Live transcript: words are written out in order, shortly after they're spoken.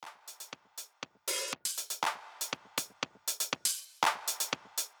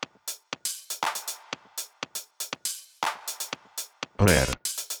rare,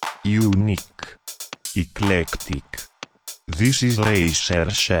 unique, eclectic. This is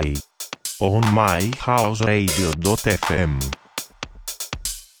Recherché on myhouseradio.fm.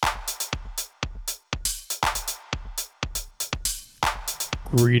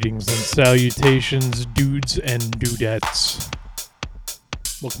 Greetings and salutations, dudes and dudettes.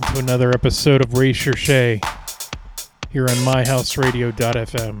 Welcome to another episode of Recherché here on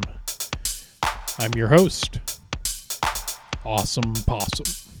myhouseradio.fm. I'm your host, Awesome Possum.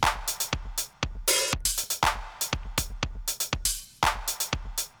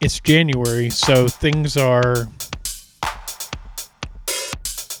 It's January, so things are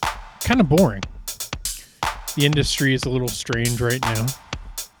kind of boring. The industry is a little strange right now.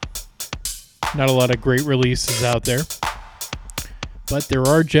 Not a lot of great releases out there, but there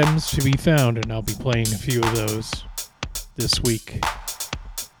are gems to be found, and I'll be playing a few of those this week.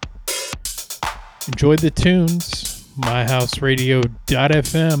 Enjoy the tunes.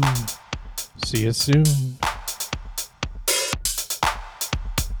 myhouseradio.fm. See you soon.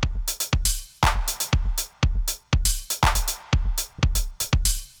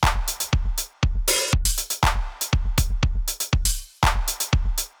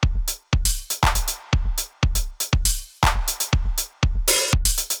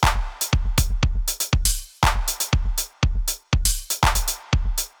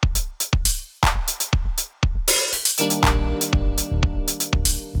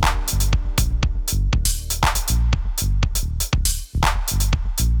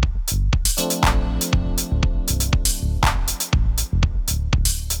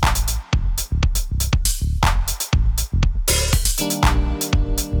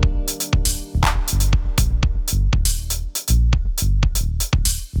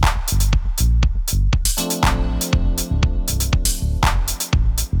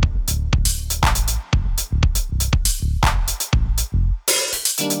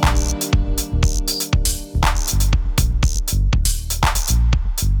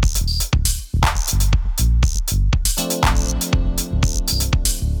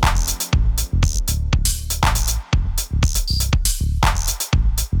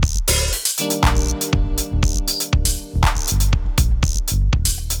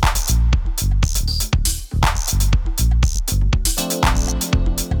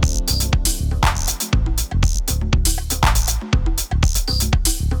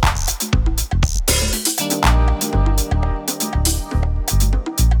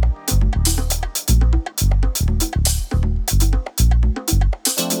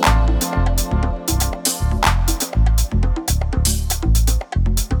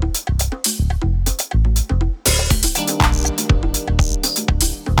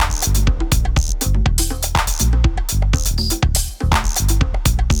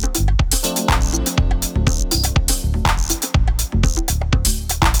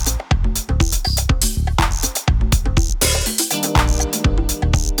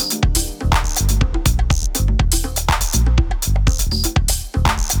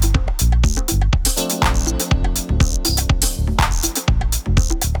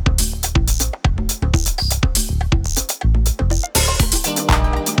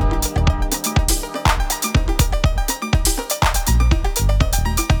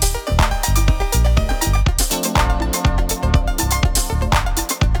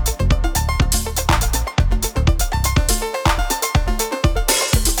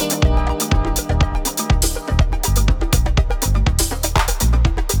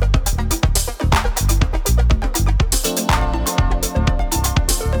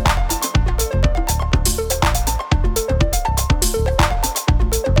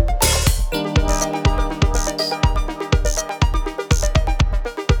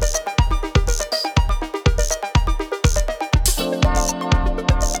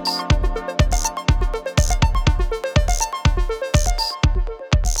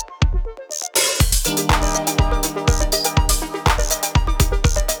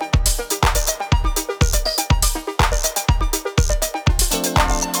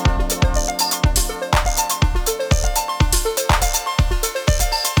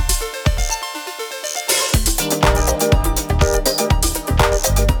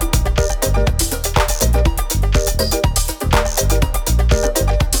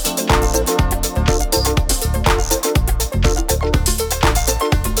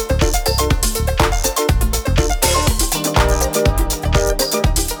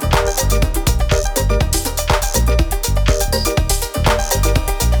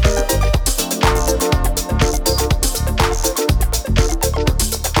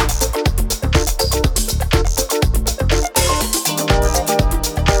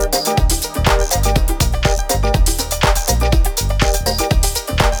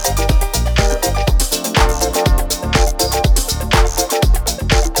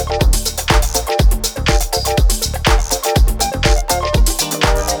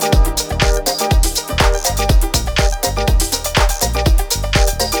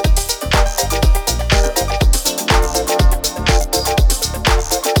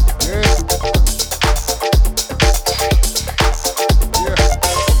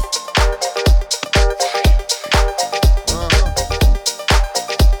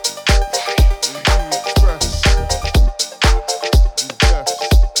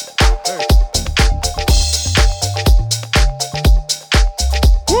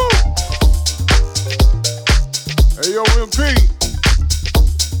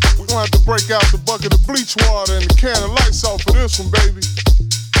 beach water and a can of lights off for this one, baby.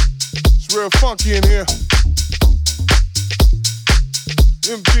 It's real funky in here.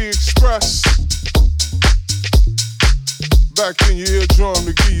 MG Express. Back in your eardrum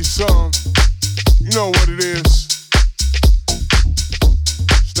to give you some. You know what it is.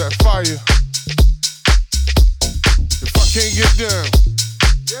 It's that fire. If I can't get down,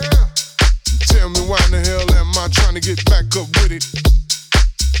 yeah, tell me why in the hell am I trying to get back up with it?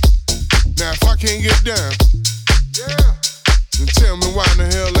 Now if I can't get down, yeah, then tell me why in the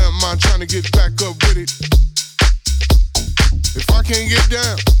hell am I trying to get back up with it? If I can't get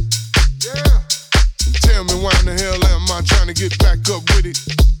down, yeah, then tell me why in the hell am I trying to get back up with it?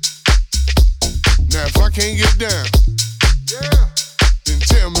 Now if I can't get down, yeah, then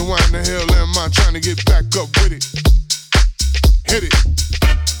tell me why in the hell am I trying to get back up with it? Hit it.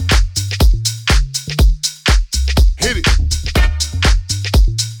 Hit it.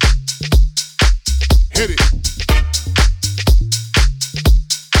 Hit it.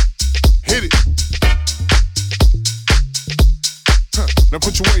 Hit it. Huh. Now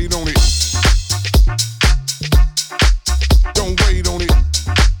put your weight on it. Don't wait on it.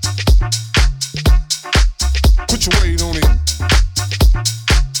 Put your weight on it.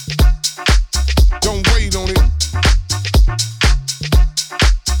 Don't wait on it.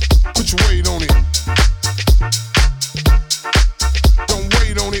 Put your weight on it. Don't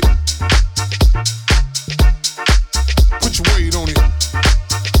wait on it. Put your weight on it.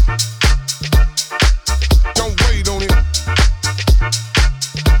 Don't wait on it.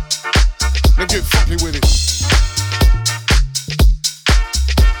 Now get funky with it.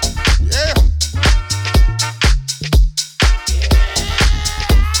 Yeah.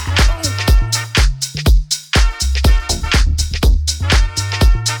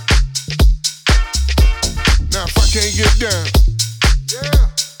 Now if I can't get down, yeah,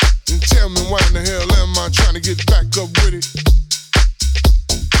 then tell me why in the hell am I trying to get back up with it?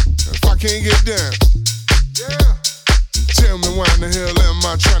 Now if I can't get down, yeah, then tell me why in the hell am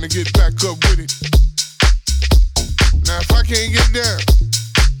I trying to get back up with it? Now if I can't get down,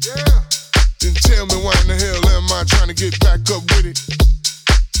 yeah, then tell me why in the hell am I trying to get back up with it?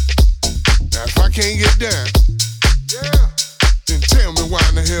 Now if I can't get down, yeah, then tell me why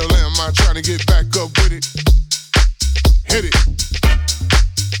in the hell am I trying to get back up with it? Hit it.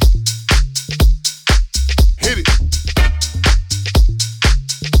 Hit it.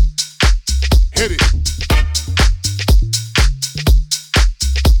 Hit it.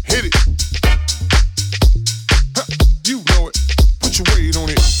 Hit it. Huh. You know it. Put your weight on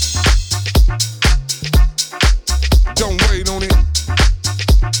it. Don't wait on it.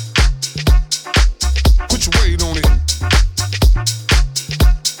 Put your weight on it.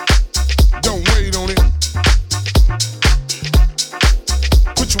 Don't wait on it.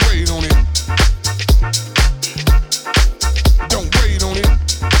 Put your weight on it. Don't wait on it.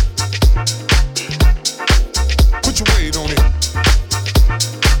 Put your weight on it.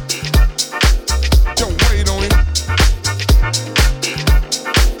 Don't wait on it.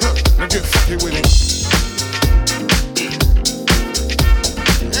 Huh. Now get funky with it.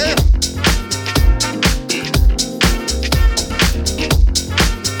 Yeah.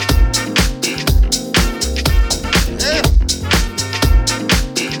 Yeah.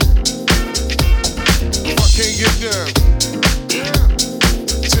 If I can't get down, yeah,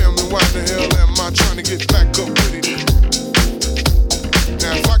 tell me why the hell am I trying to get back up with it?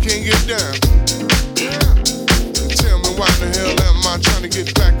 Now if I can't get down, yeah, tell me why the hell am I trying to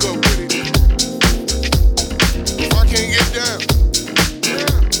get back up with it? If I can't get down, yeah,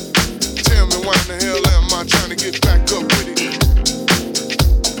 tell me why the hell am I trying to get back up with it?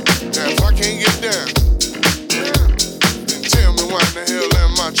 Now if I can't get down, yeah, then tell me why the hell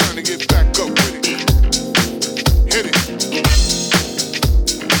am I trying to get back up with it? Hit it.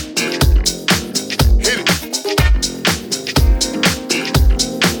 Hit it.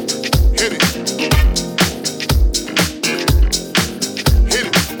 Hit it. Hit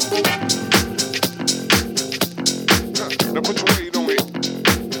it. Now put your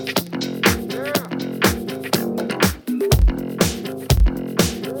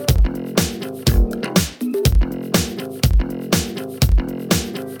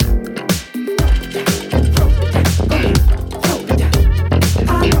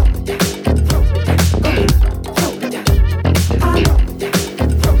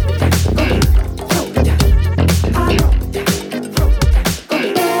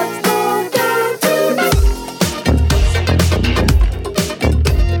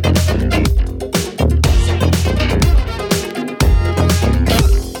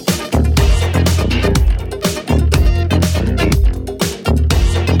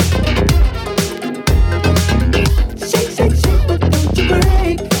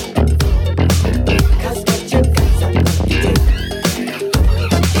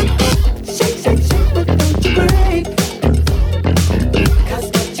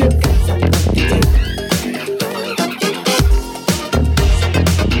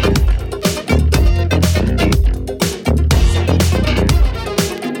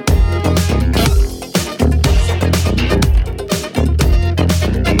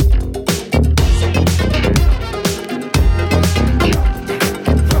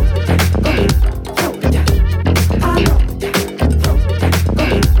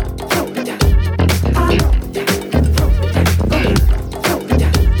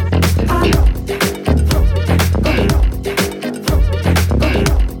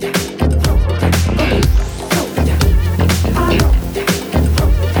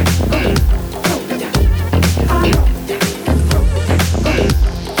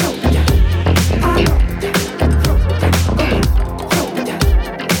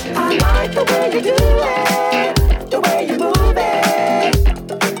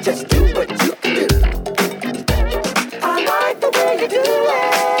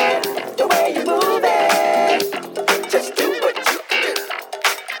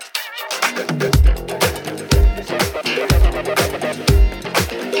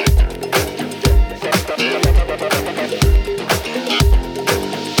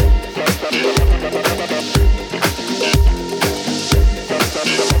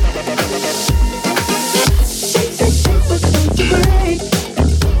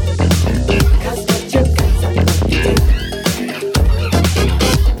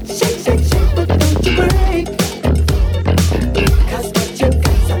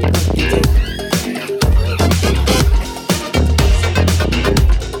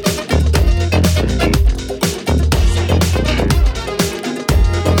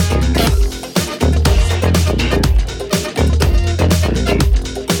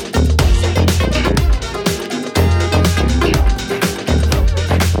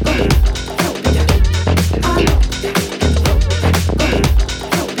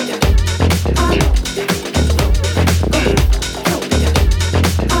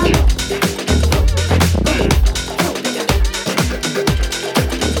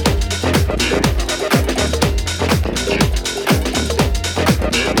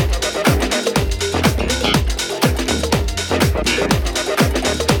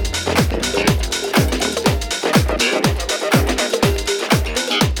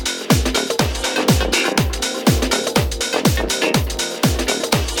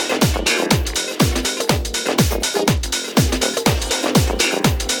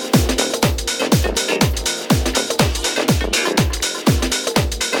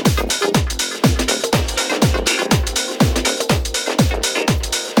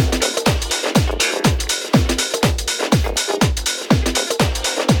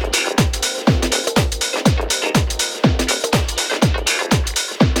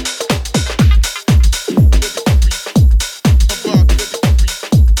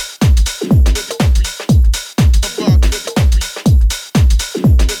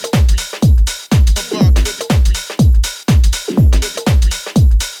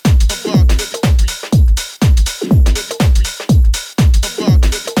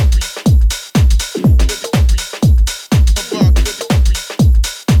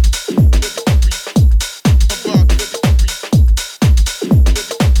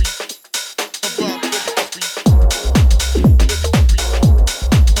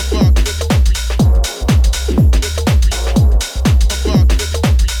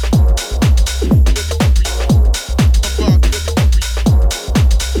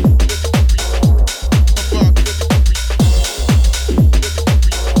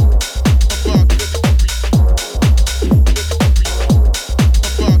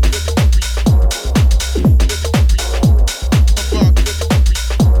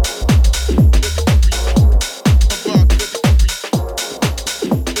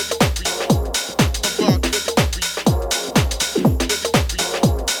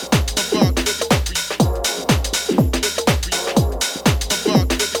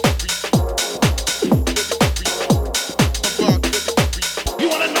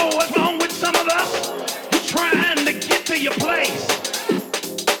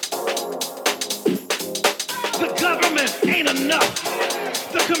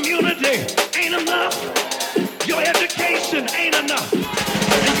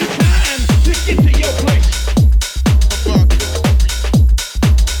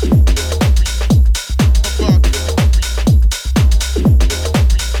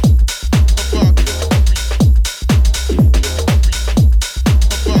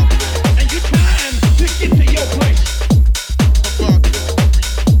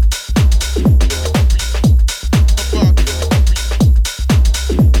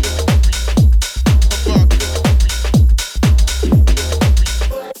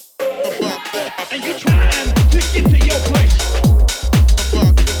And you try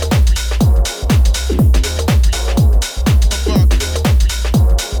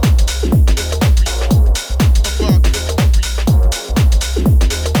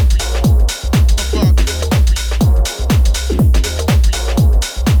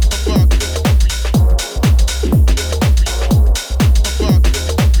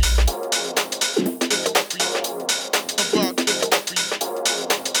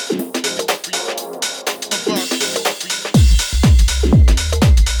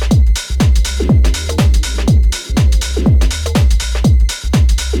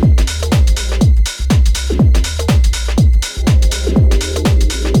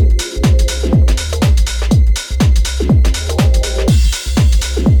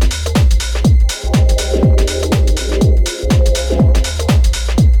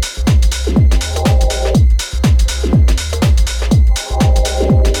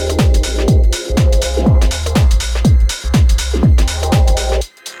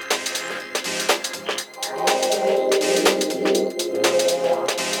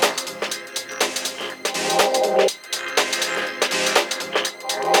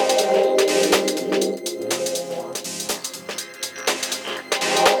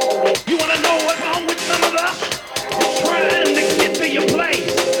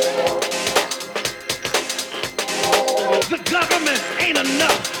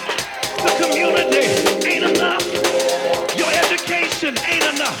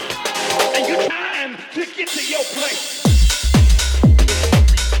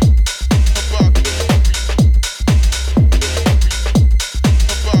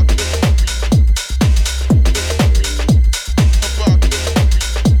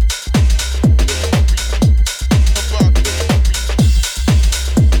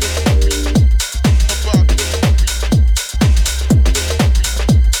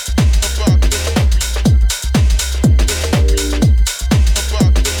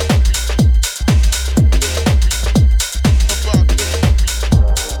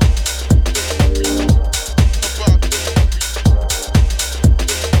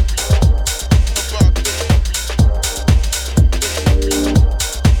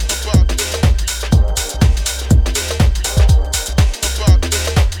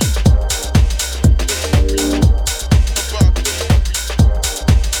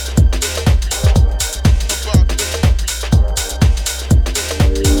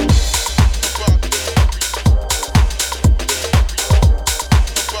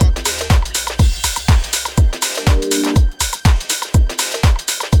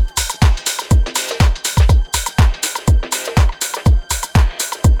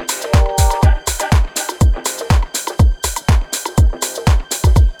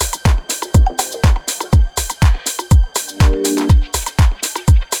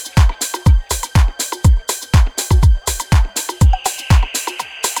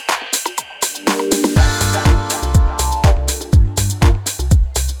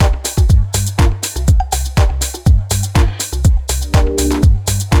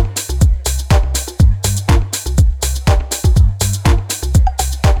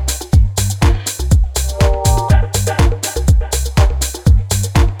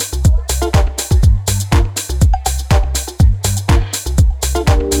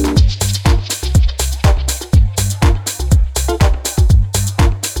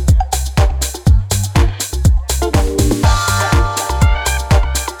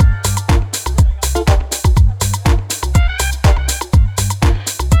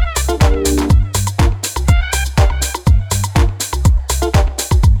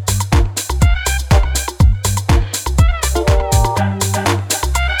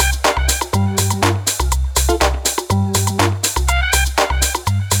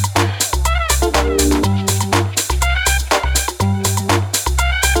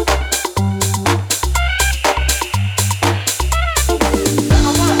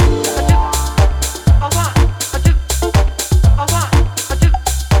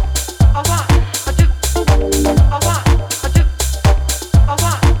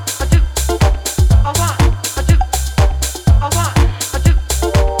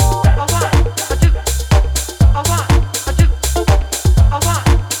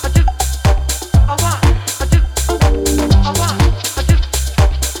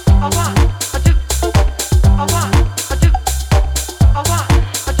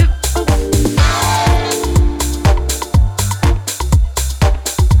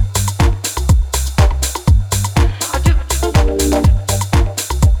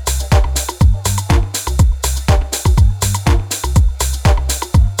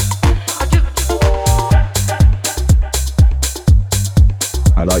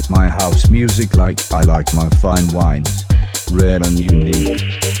music like I like my fine wines, rare and unique.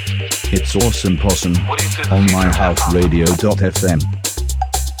 It's Awesome Possum on myhouseradio.fm.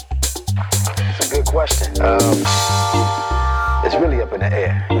 It's a good question. It's really up in the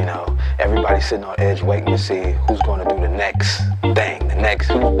air, you know. Everybody's sitting on edge waiting to see who's going to do the next thing,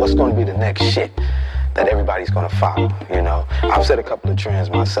 what's going to be the next shit that everybody's going to follow, you know. I've set a couple of trends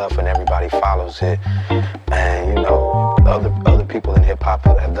myself and everybody follows it. And, you know, other people in hip-hop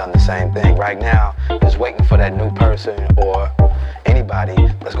have done the same thing. Right now, just waiting for that new person or anybody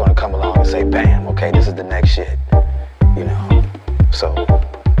that's going to come along and say, bam, okay, this is the next shit, you know. So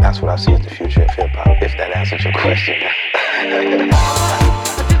that's what I see as the future of hip-hop, if that answers your question.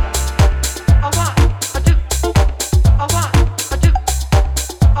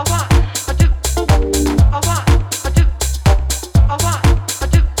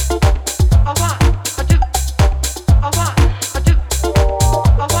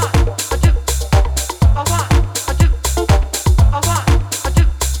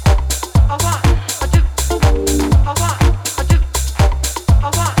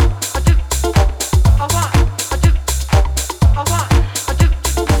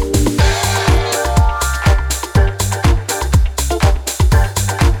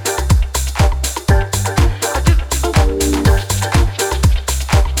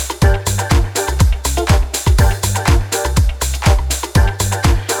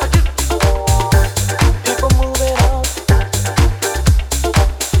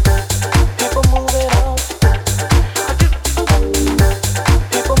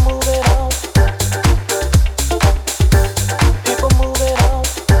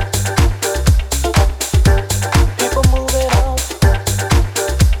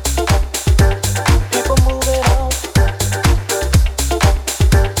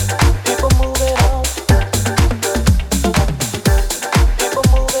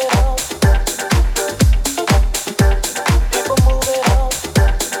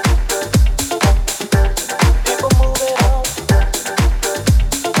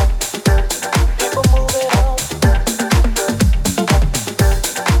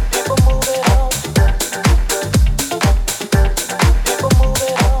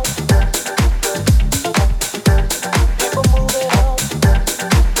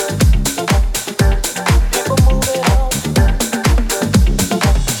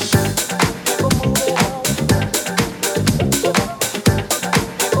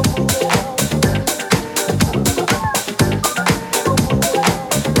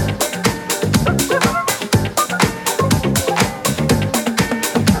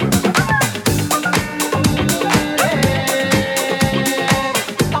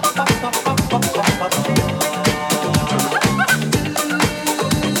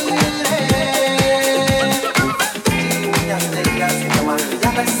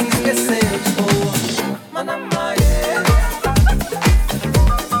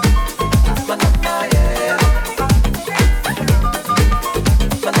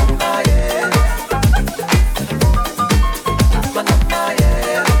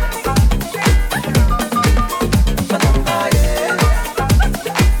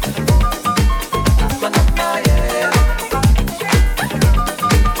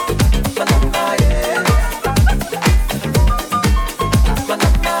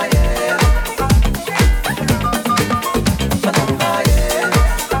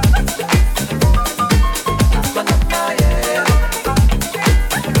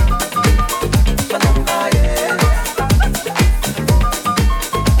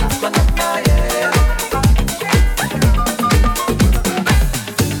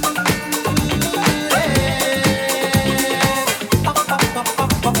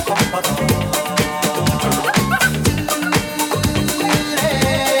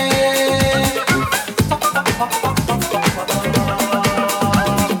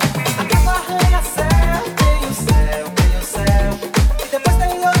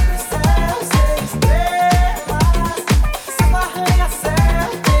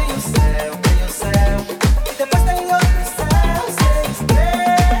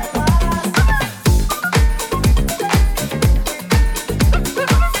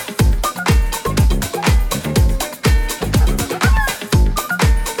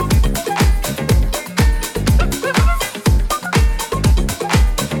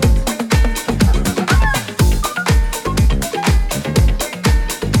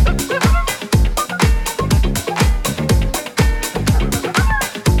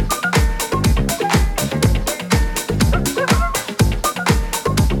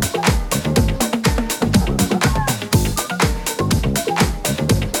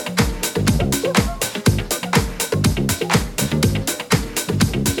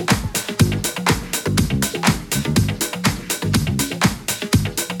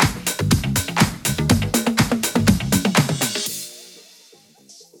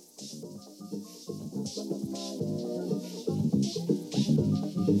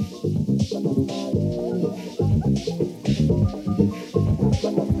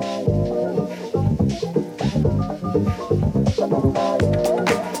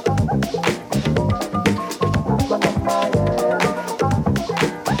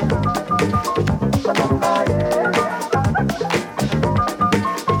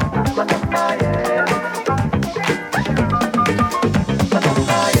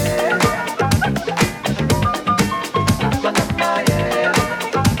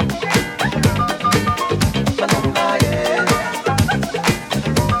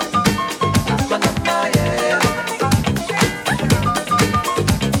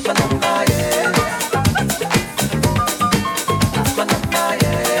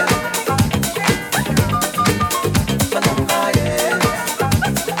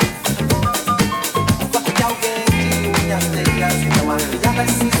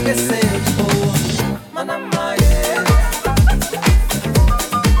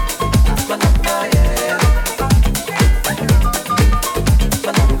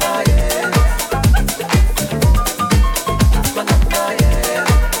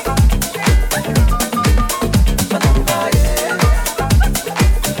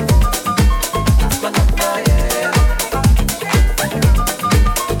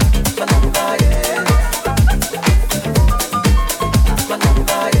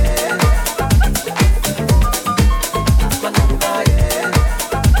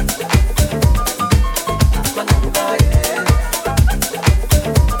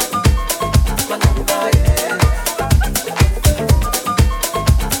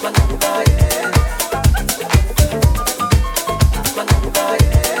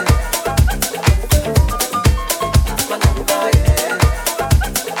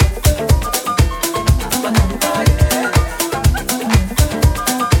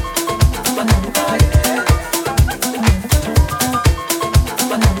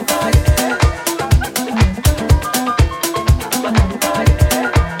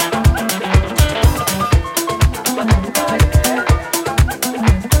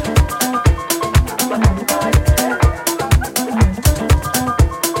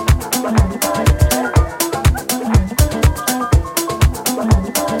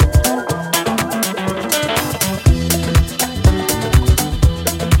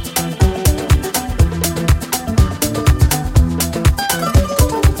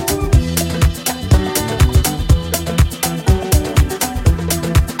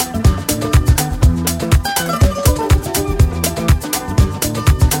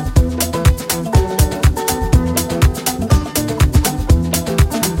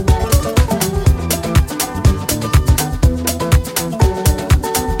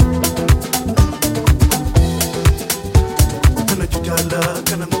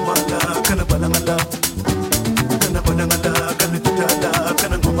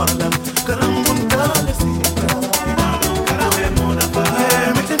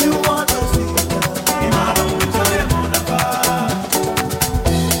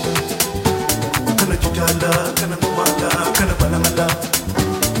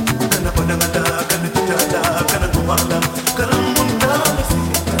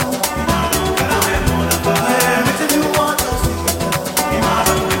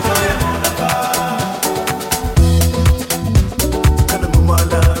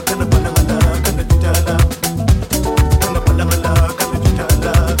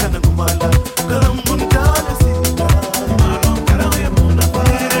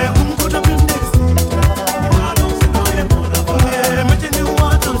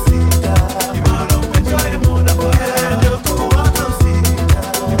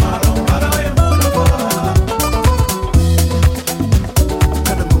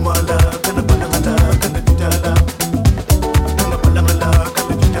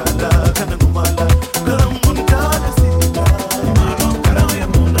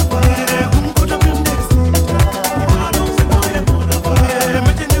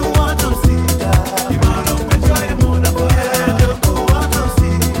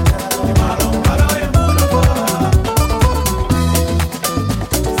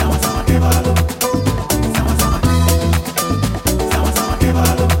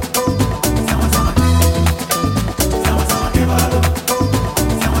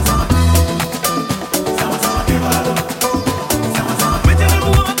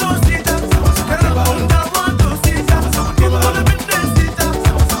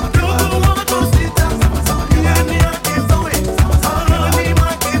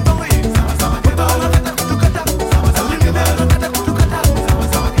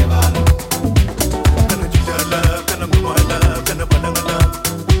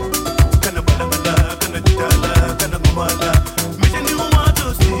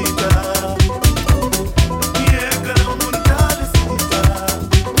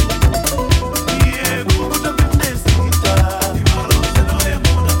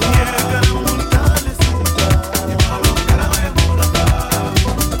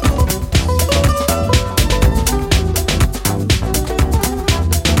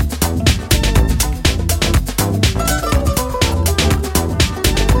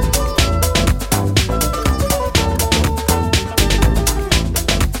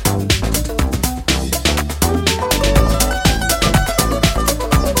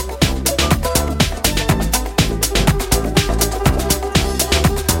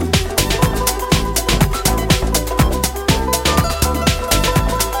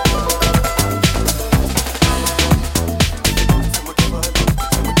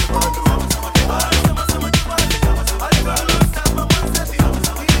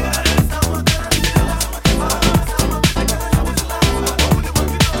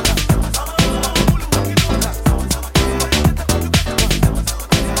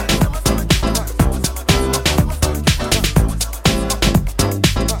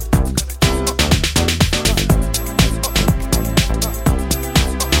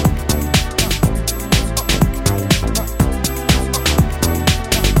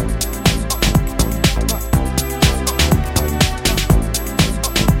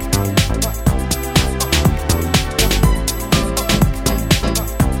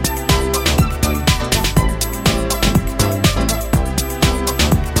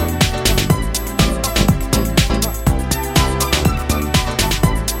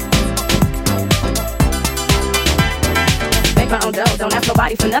 don't ask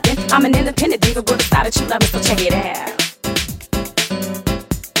nobody for nothing. I'm an independent diva with a style that you love, so check it out.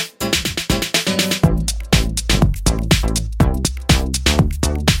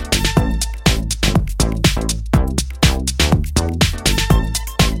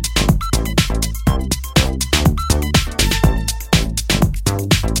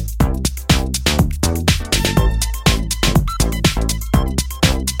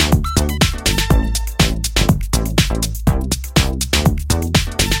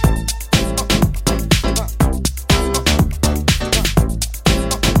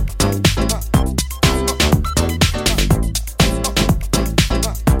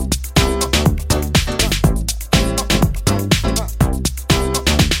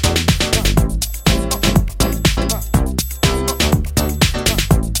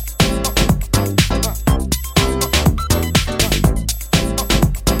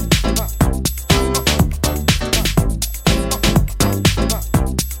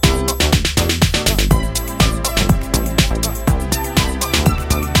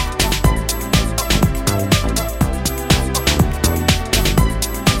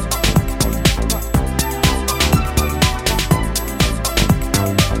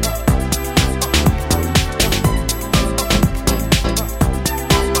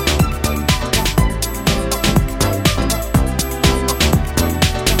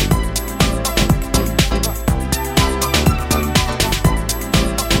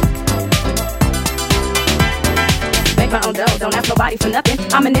 Don't ask nobody for nothing.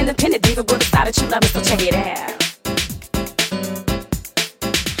 I'm an independent diva with a style that you love, so check it out.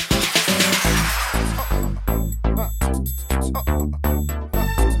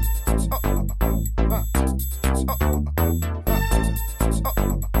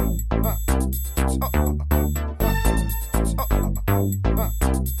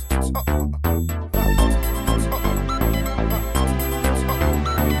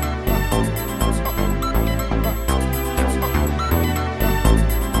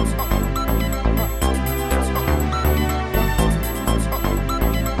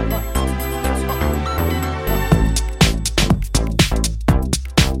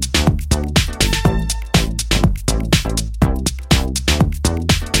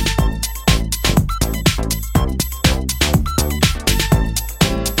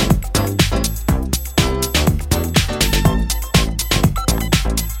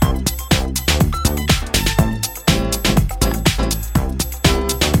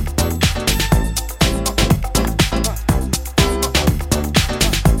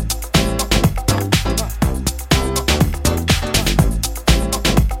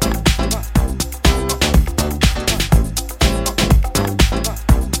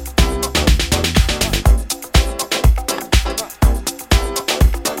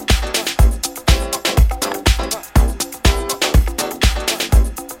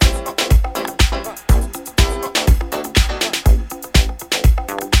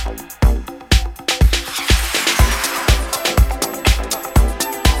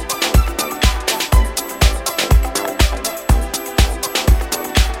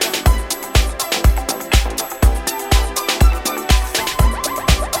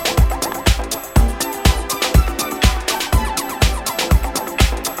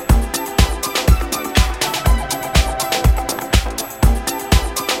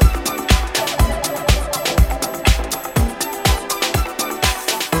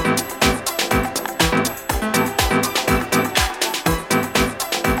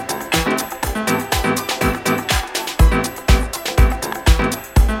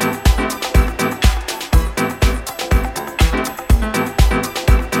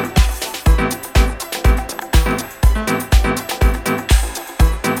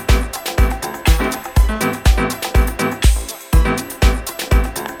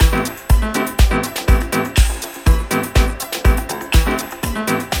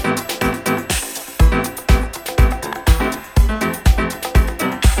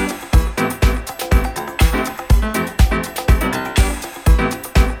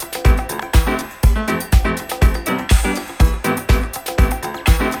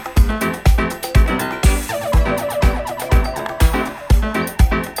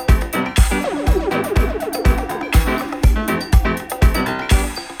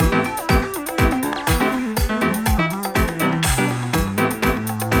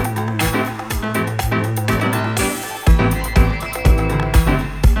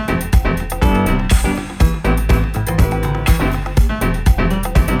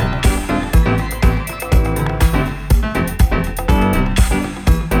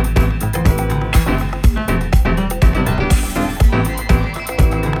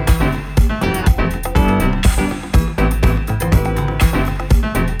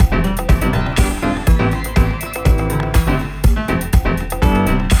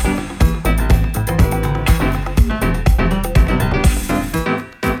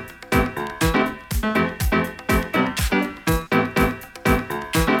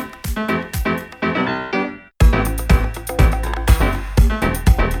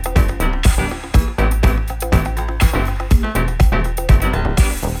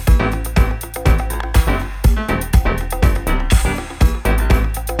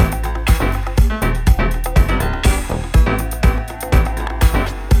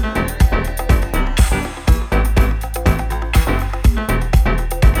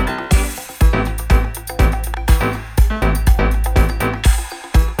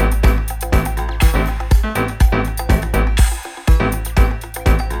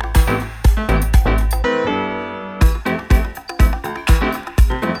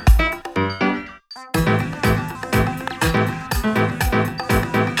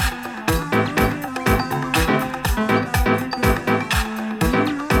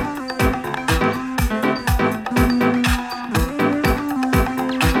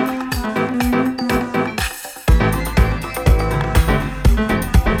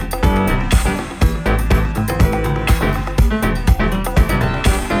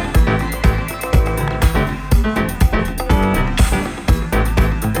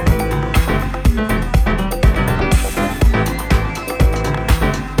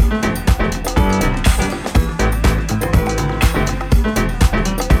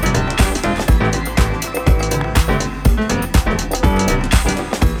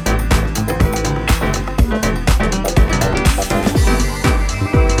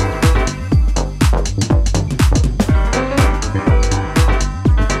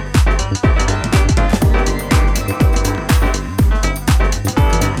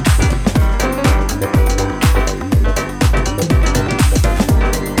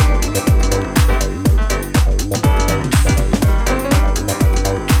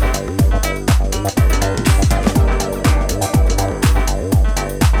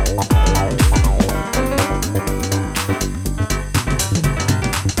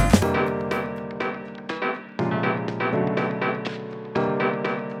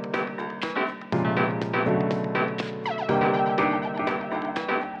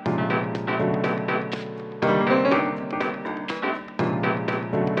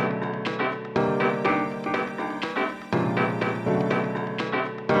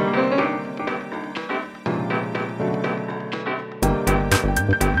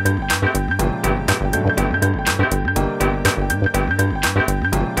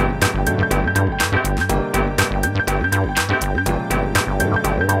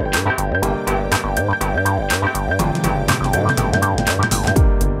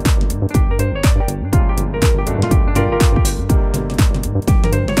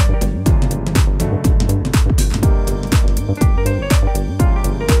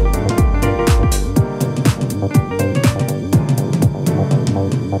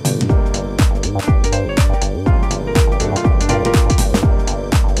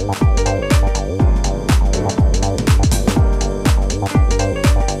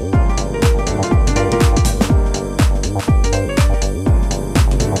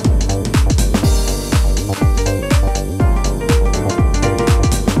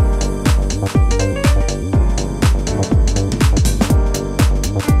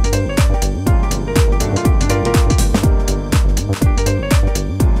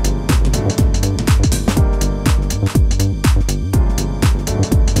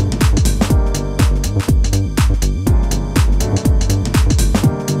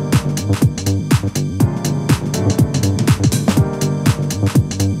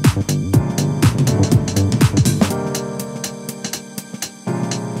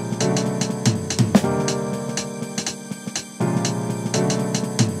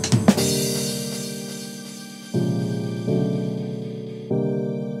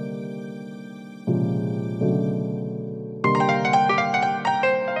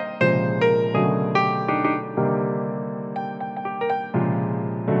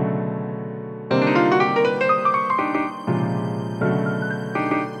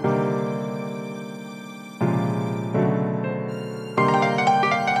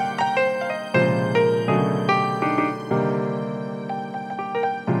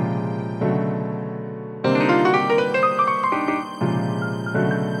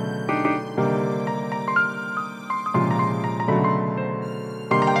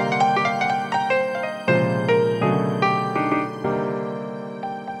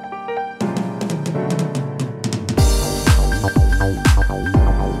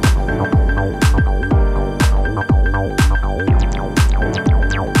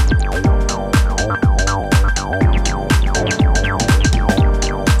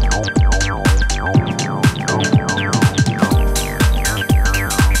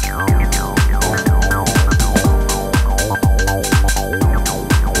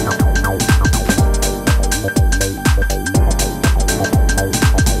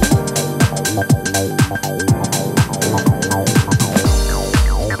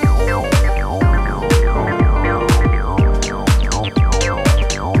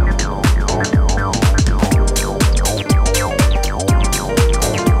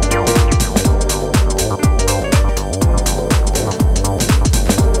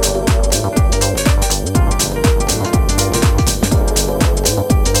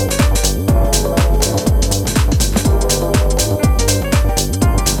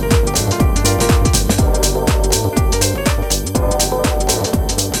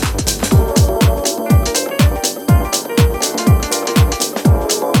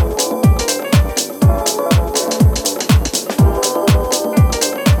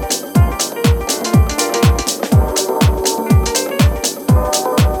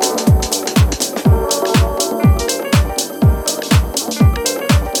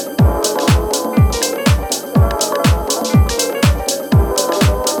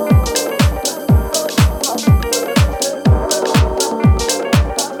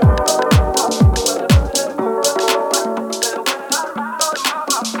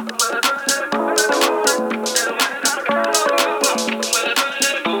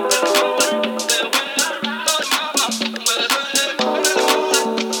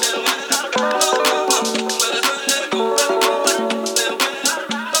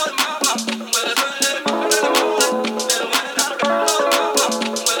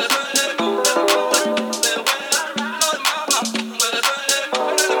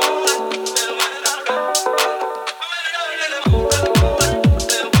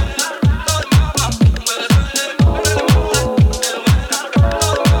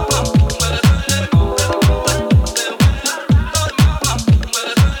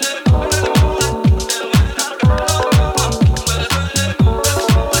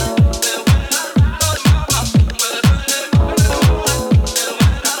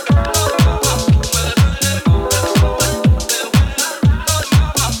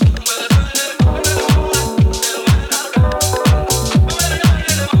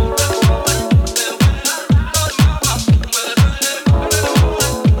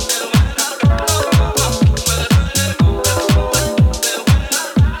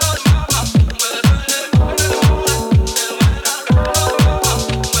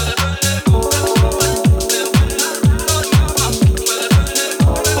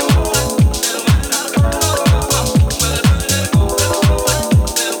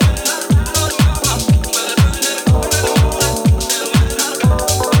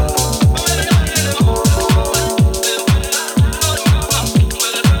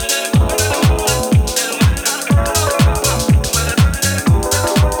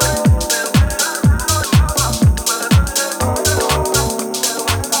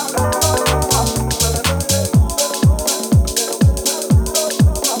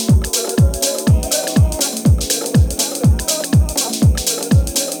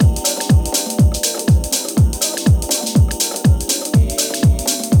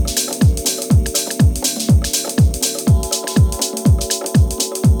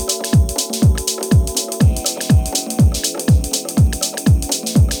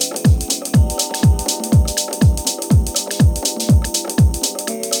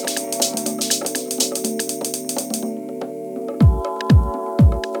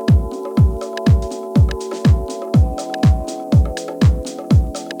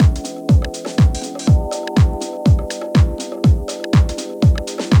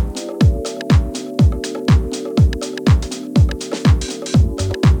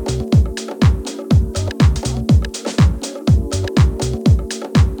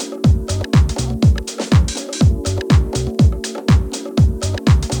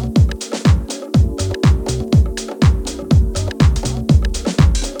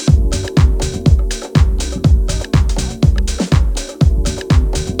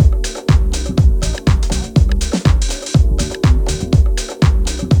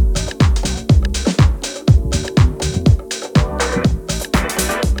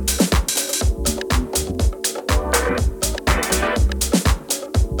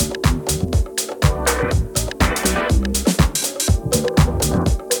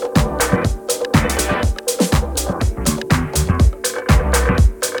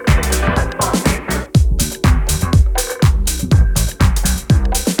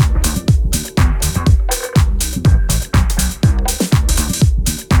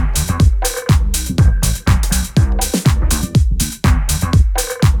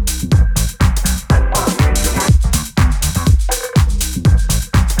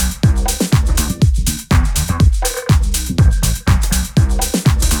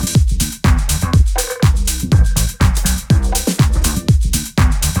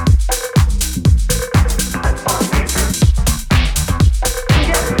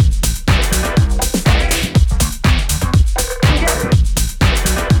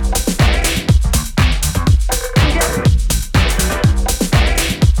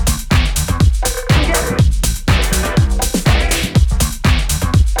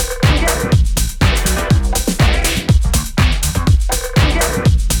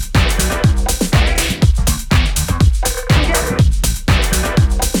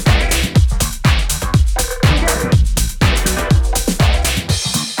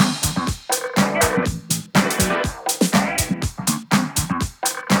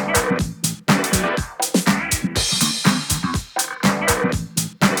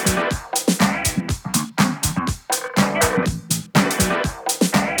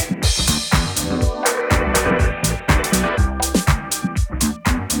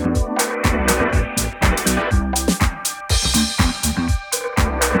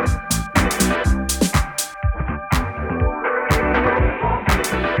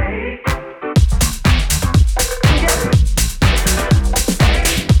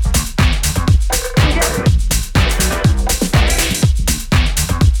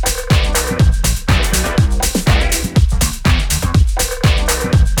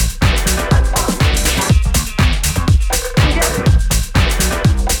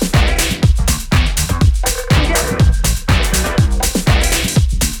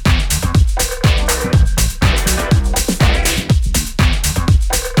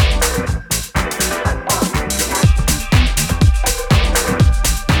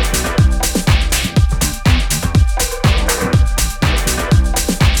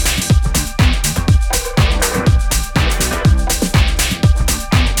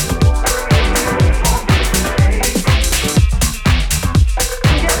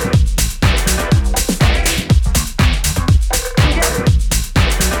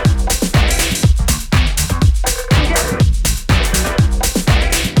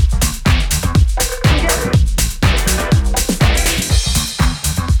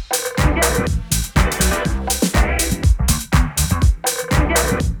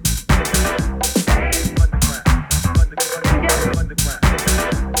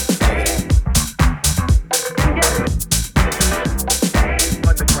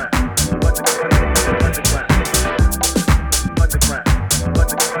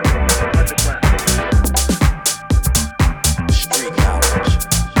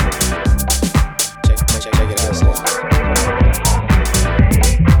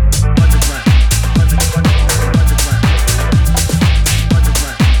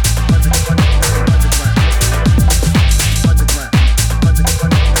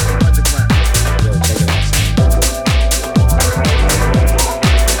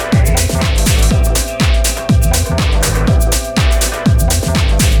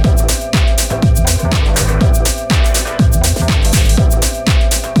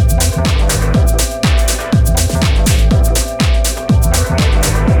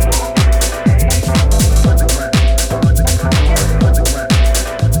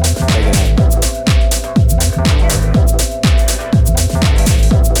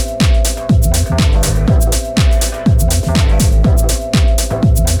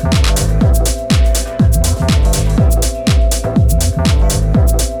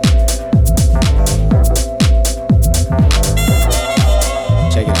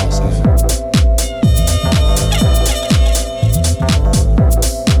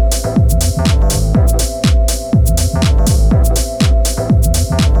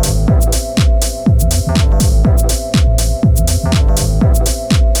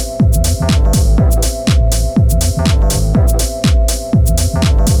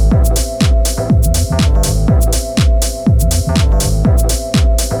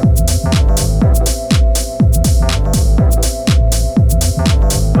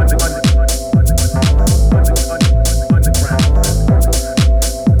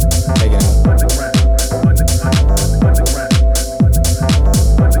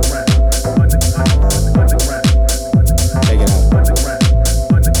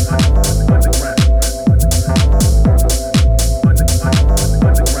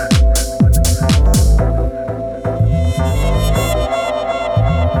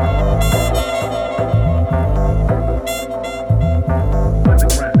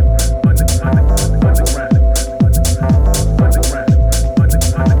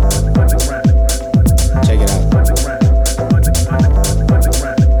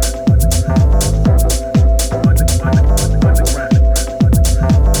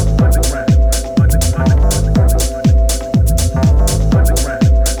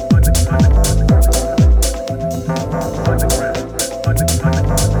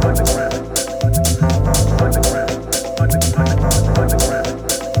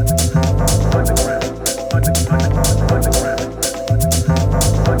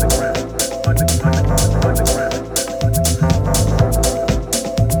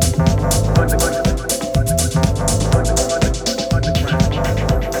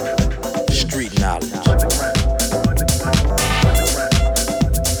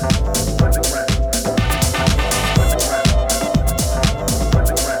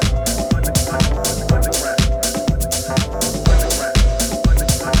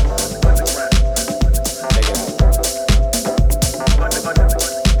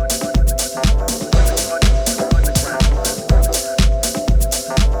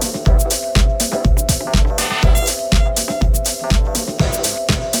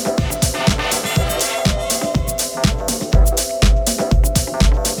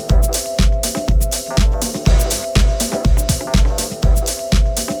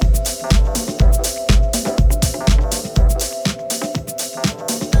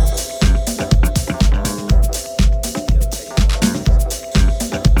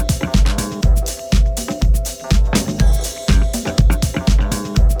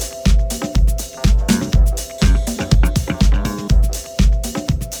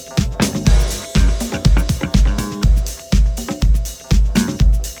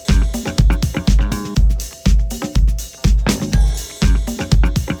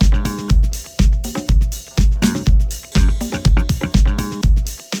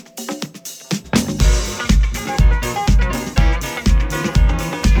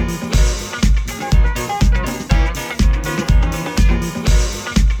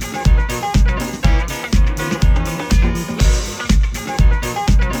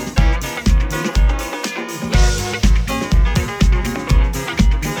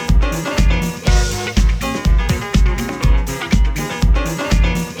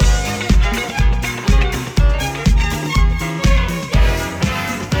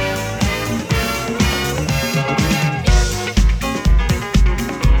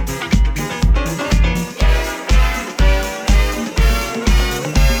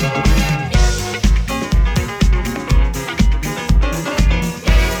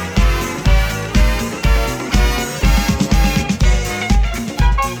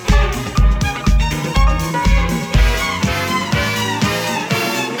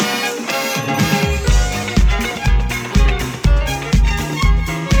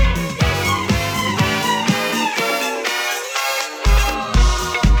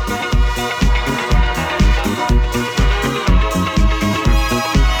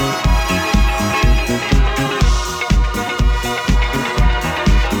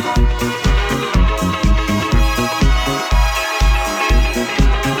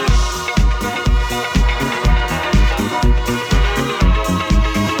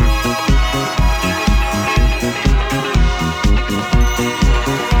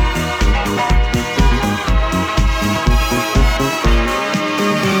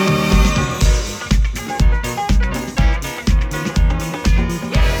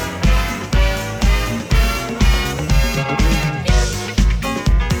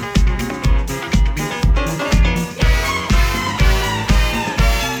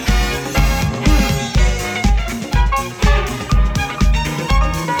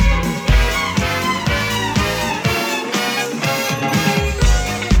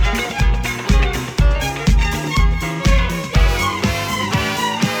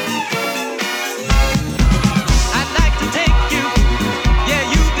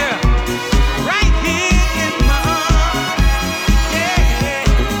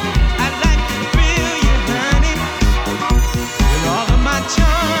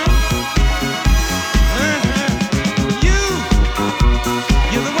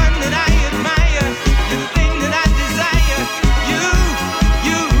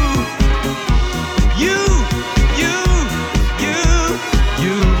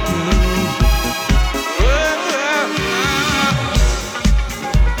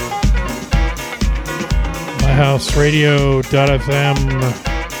 Radio.fm.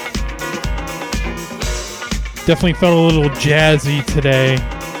 Definitely felt a little jazzy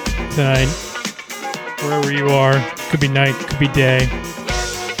tonight, wherever you are. Could be night, could be day.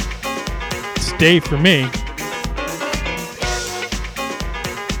 It's day for me.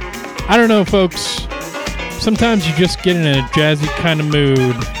 I don't know, folks. Sometimes you just get in a jazzy kind of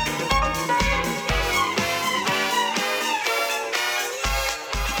mood.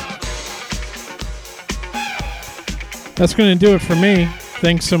 That's going to do it for me.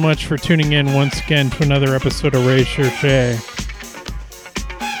 Thanks so much for tuning in once again to another episode of Recherché.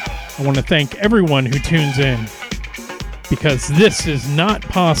 I want to thank everyone who tunes in. because this is not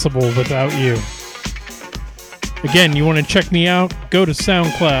possible without you. Again, you want to check me out? Go to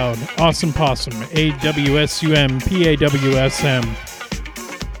SoundCloud, Awesome Possum, AWSUMPAWSM.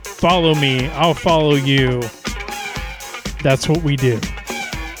 Follow me, I'll follow you. That's what we do.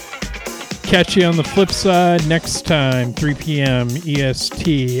 Catch you on the flip side next time, 3 p.m.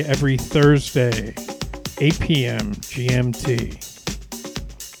 EST every Thursday, 8 p.m. GMT.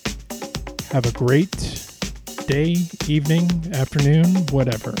 Have a great day, evening, afternoon,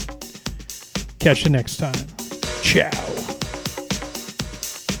 whatever. Catch you next time. Ciao.